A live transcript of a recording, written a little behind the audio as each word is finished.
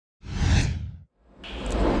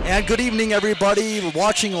And good evening, everybody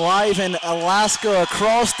watching live in Alaska,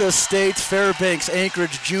 across the state, Fairbanks,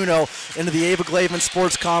 Anchorage, Juneau, into the Ava Glaven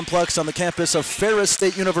Sports Complex on the campus of Ferris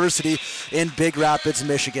State University in Big Rapids,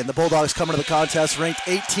 Michigan. The Bulldogs coming to the contest ranked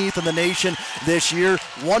 18th in the nation this year,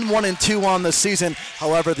 1-1-2 on the season.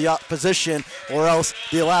 However, the opposition, or else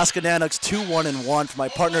the Alaska Nanooks, 2-1-1. For my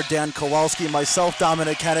partner Dan Kowalski, myself,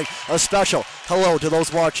 Dominic Hennig, a special hello to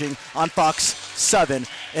those watching on Fox 7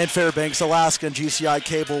 in Fairbanks, Alaska, and GCI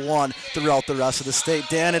Cable 1 throughout the rest of the state.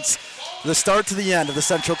 Dan, it's the start to the end of the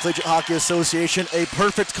Central Collegiate Hockey Association, a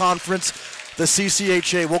perfect conference. The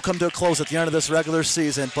CCHA will come to a close at the end of this regular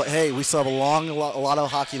season, but hey, we still have a lot of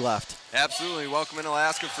hockey left. Absolutely. Welcome in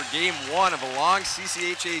Alaska for game one of a long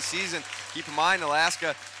CCHA season. Keep in mind,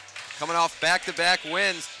 Alaska coming off back-to-back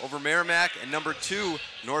wins over Merrimack and number 2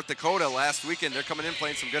 North Dakota last weekend. They're coming in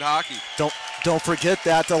playing some good hockey. Don't forget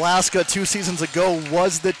that Alaska 2 seasons ago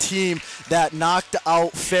was the team that knocked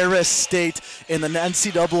out Ferris State in the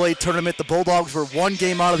NCAA tournament. The Bulldogs were one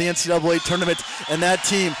game out of the NCAA tournament, and that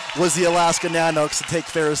team was the Alaska Nanooks to take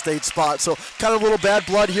Ferris State's spot. So kind of a little bad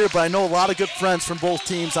blood here, but I know a lot of good friends from both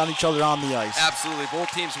teams on each other on the ice. Absolutely.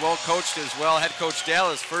 Both teams well coached as well. Head coach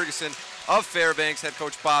Dallas Ferguson of Fairbanks, head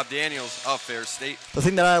coach Bob Daniels of Ferris State. The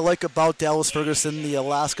thing that I like about Dallas Ferguson, the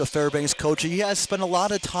Alaska Fairbanks coach, he has spent a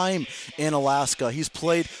lot of time in Alaska. He's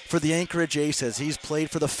played for the Anchorage Aces. He's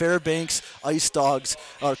played for the Fairbanks Ice Dogs,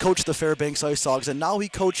 coached the Fairbanks Ice Dogs, and now he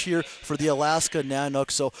coached here for the Alaska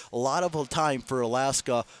Nanooks. So a lot of time for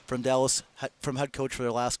Alaska from head coach for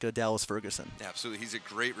Alaska, Dallas Ferguson. Absolutely. He's a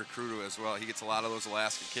great recruiter as well. He gets a lot of those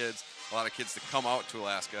Alaska kids, a lot of kids that come out to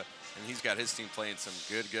Alaska, and he's got his team playing some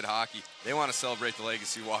good hockey. They want to celebrate the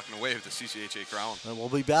legacy walking away with the CCHA crown. And we'll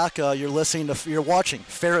be back. You're watching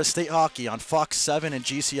Ferris State Hockey on Fox 7 and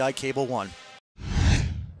GCI Cable 1.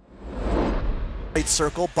 Right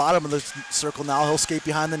circle, bottom of the circle now. He'll skate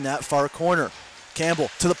behind the net, far corner. Campbell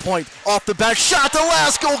to the point, off the back, shot, the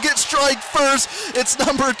last goal gets strike first. It's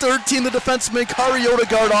number 13, the defenseman, Kari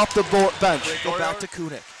Odegaard, off the bench. Go back to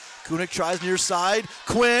Kunik. Kunik tries near side.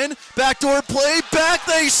 Quinn, backdoor play, back,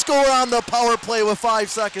 they score on the power play with 5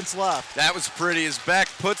 seconds left. That was pretty as Beck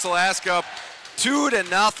puts Alaska up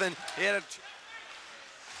 2-0. He had a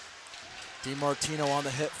DiMartino on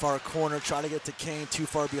the hit, far corner, trying to get to Kane, too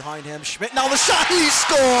far behind him. Schmidt, now the shot, he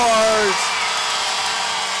scores!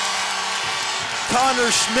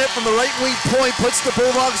 Connor Schmidt from the right wing point puts the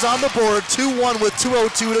Bulldogs on the board, 2-1 with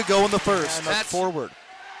 2:02 to go in the first. And that's forward.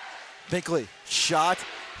 Binkley, shot.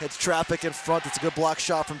 Hits traffic in front. It's a good block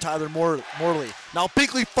shot from Tyler Morley. Now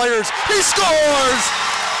Binkley fires. He scores!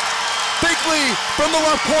 Binkley from the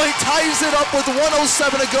left point ties it up with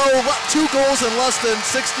 1:07 to go. 2 goals in less than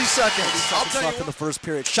 60 seconds. Left in the first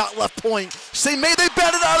period. Shot left point. They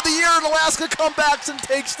bat it out of the air, and Alaska comebacks and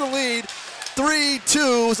takes the lead.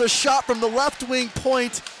 3-2 is a shot from the left wing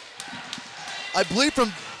point, I believe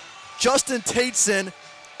from Justin Tateson,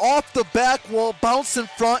 off the back wall, bounced in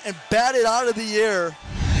front and batted out of the air.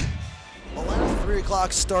 The last 3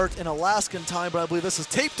 o'clock start in Alaskan time, but I believe this is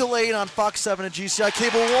tape delayed on Fox 7 and GCI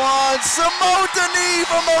Cable 1. Simone Denis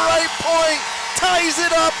from the right point ties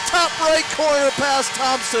it up, top right corner past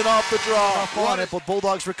Thompson off the draw. On it, but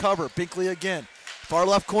Bulldogs recover. Binkley again. Far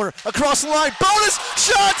left corner, across the line, bonus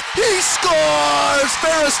shot, he scores!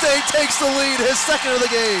 Ferris State takes the lead, his second of the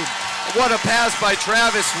game. What a pass by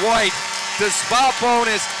Travis White. The spot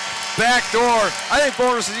bonus, backdoor. I think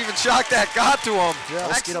bonus is even shocked that got to him. Yeah,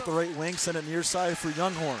 let's get up the right wing, send it near side for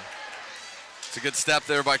Younghorn. It's a good step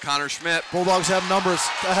there by Connor Schmidt. Bulldogs have numbers,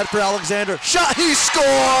 ahead for Alexander. Shot, he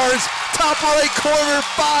scores! Top right corner,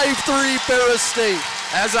 5-3 Ferris State.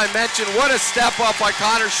 As I mentioned, what a step up by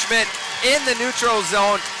Connor Schmidt in the neutral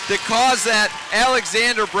zone to cause that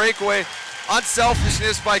Alexander breakaway.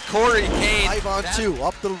 Unselfishness by Corey Kane. 5-on-2,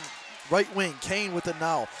 up the right wing. Kane with it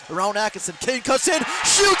now. Around Atkinson. Kane cuts in,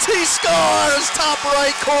 shoots, he scores! Top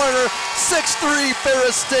right corner, 6-3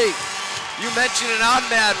 Ferris State. You mentioned an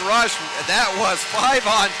on-man rush. That was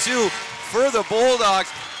 5-on-2 for the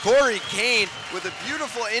Bulldogs. Corey Kane with a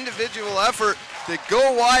beautiful individual effort to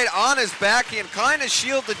go wide on his backhand, kind of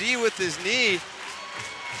shield the D with his knee.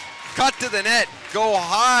 Cut to the net, go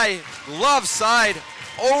high, glove side,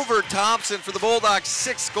 over Thompson for the Bulldogs'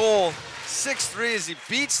 6th goal. 6-3 as he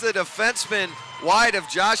beats the defenseman wide of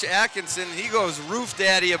Josh Atkinson. He goes roof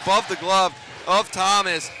daddy above the glove of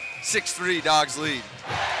Thomas. 6-3 Dogs lead.